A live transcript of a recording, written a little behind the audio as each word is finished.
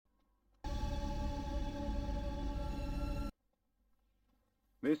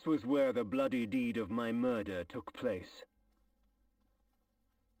This was where the bloody deed of my murder took place.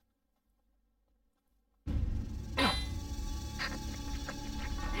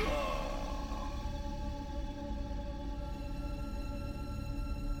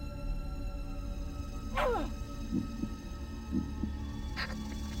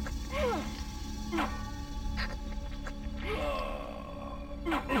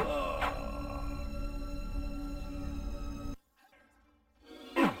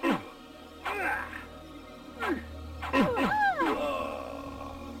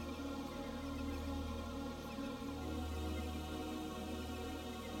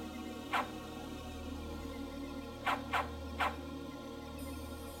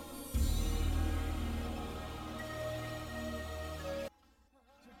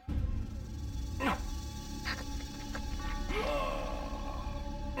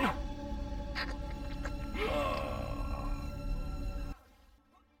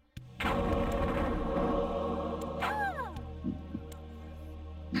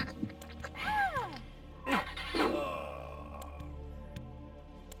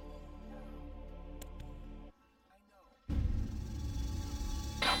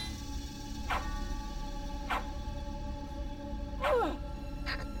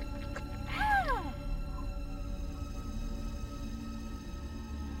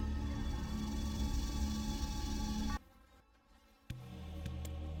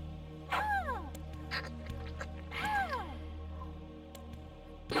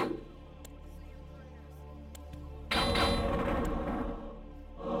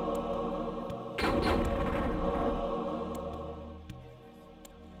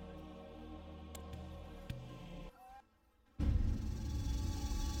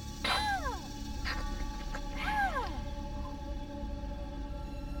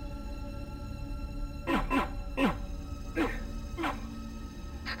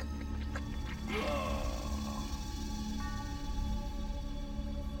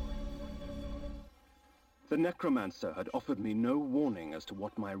 The necromancer had offered me no warning as to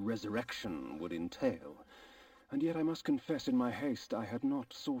what my resurrection would entail, and yet I must confess in my haste I had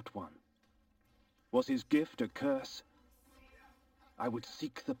not sought one. Was his gift a curse? I would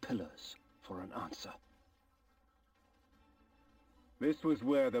seek the pillars for an answer. This was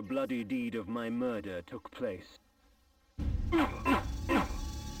where the bloody deed of my murder took place.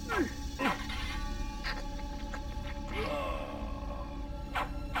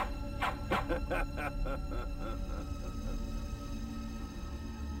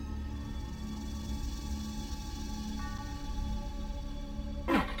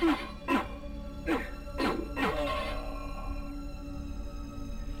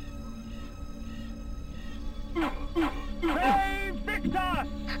 Save Victus!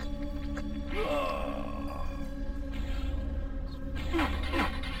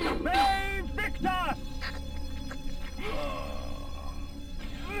 Save Victus!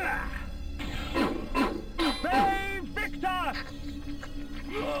 Save Victus!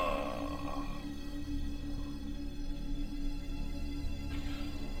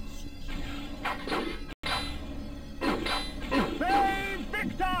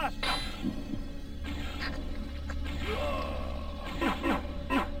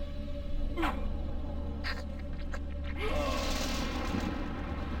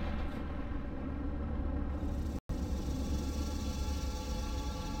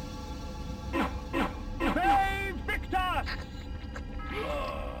 Save Victus!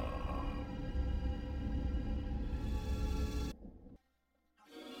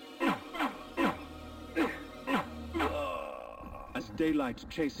 As daylight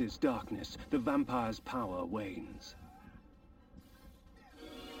chases darkness, the vampire's power wanes.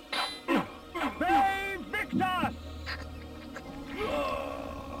 Save Victus!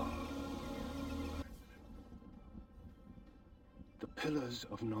 The pillars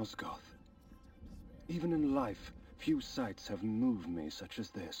of Nosgoth. Even in life, few sights have moved me such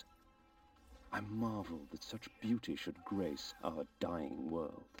as this. I marvel that such beauty should grace our dying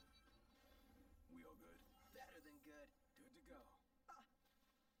world. We all good? Better than good. Good to go.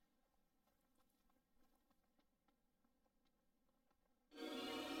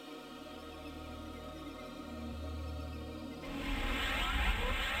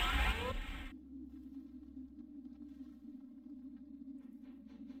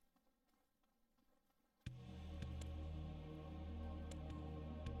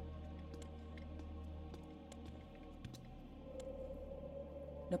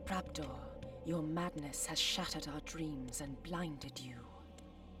 Nopraptor, your madness has shattered our dreams and blinded you.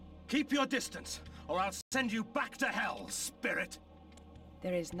 Keep your distance, or I'll send you back to hell, spirit!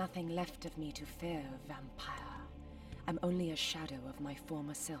 There is nothing left of me to fear, vampire. am only a shadow of my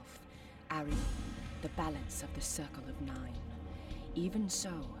former self, Ariel, the balance of the Circle of Nine. Even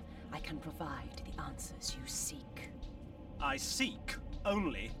so, I can provide the answers you seek. I seek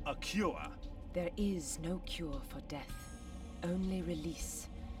only a cure. There is no cure for death, only release.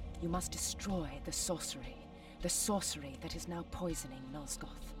 You must destroy the sorcery that is now poisoning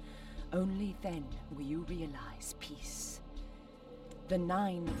Nosgoth. Only then will you realize peace. The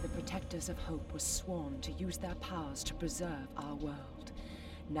Nine of the Protectors of Hope were sworn to use their powers to preserve our world.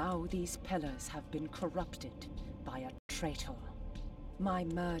 Now these pillars have been corrupted by a traitor. My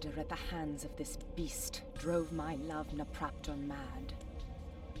murder at the hands of this beast drove my love Napraptor mad.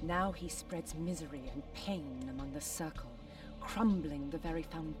 Now he spreads misery and pain among the Circle, crumbling the very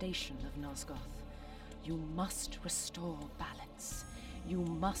foundation of Nosgoth. You must restore balance. You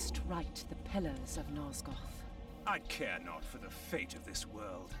must right the pillars of Nosgoth. I care not for the fate of this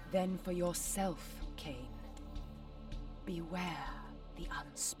world. Then for yourself, Kain. Beware the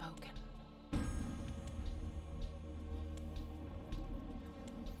unspoken.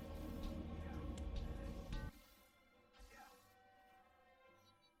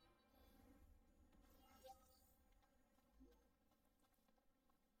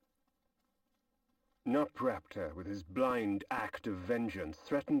 Napraptor, with his blind act of vengeance,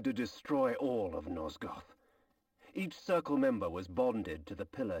 threatened to destroy all of Nosgoth. Each Circle member was bonded to the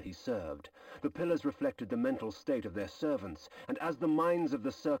pillar he served. The pillars reflected the mental state of their servants, and as the minds of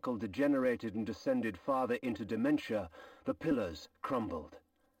the Circle degenerated and descended farther into dementia, the pillars crumbled.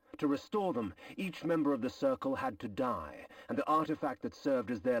 To restore them, each member of the Circle had to die, and the artifact that served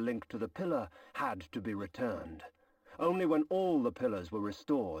as their link to the pillar had to be returned. Only when all the pillars were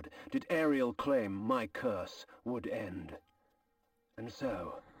restored did Ariel claim my curse would end. And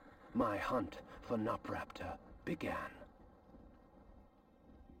so, my hunt for Napraptor began.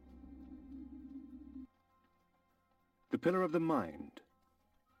 The Pillar of the Mind.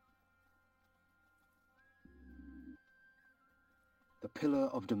 The Pillar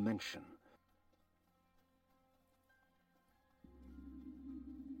of Dimension.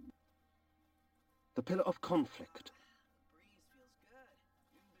 The Pillar of Conflict. Breeze feels good.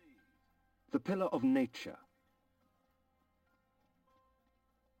 Indeed. The Pillar of Nature.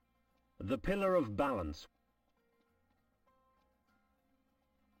 The Pillar of Balance.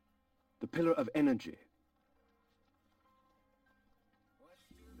 The Pillar of Energy. Let's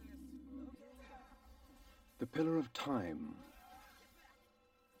do this. Okay. The Pillar of Time.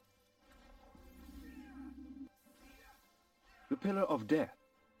 The Pillar of Death.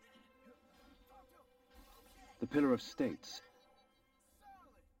 The Pillar of States.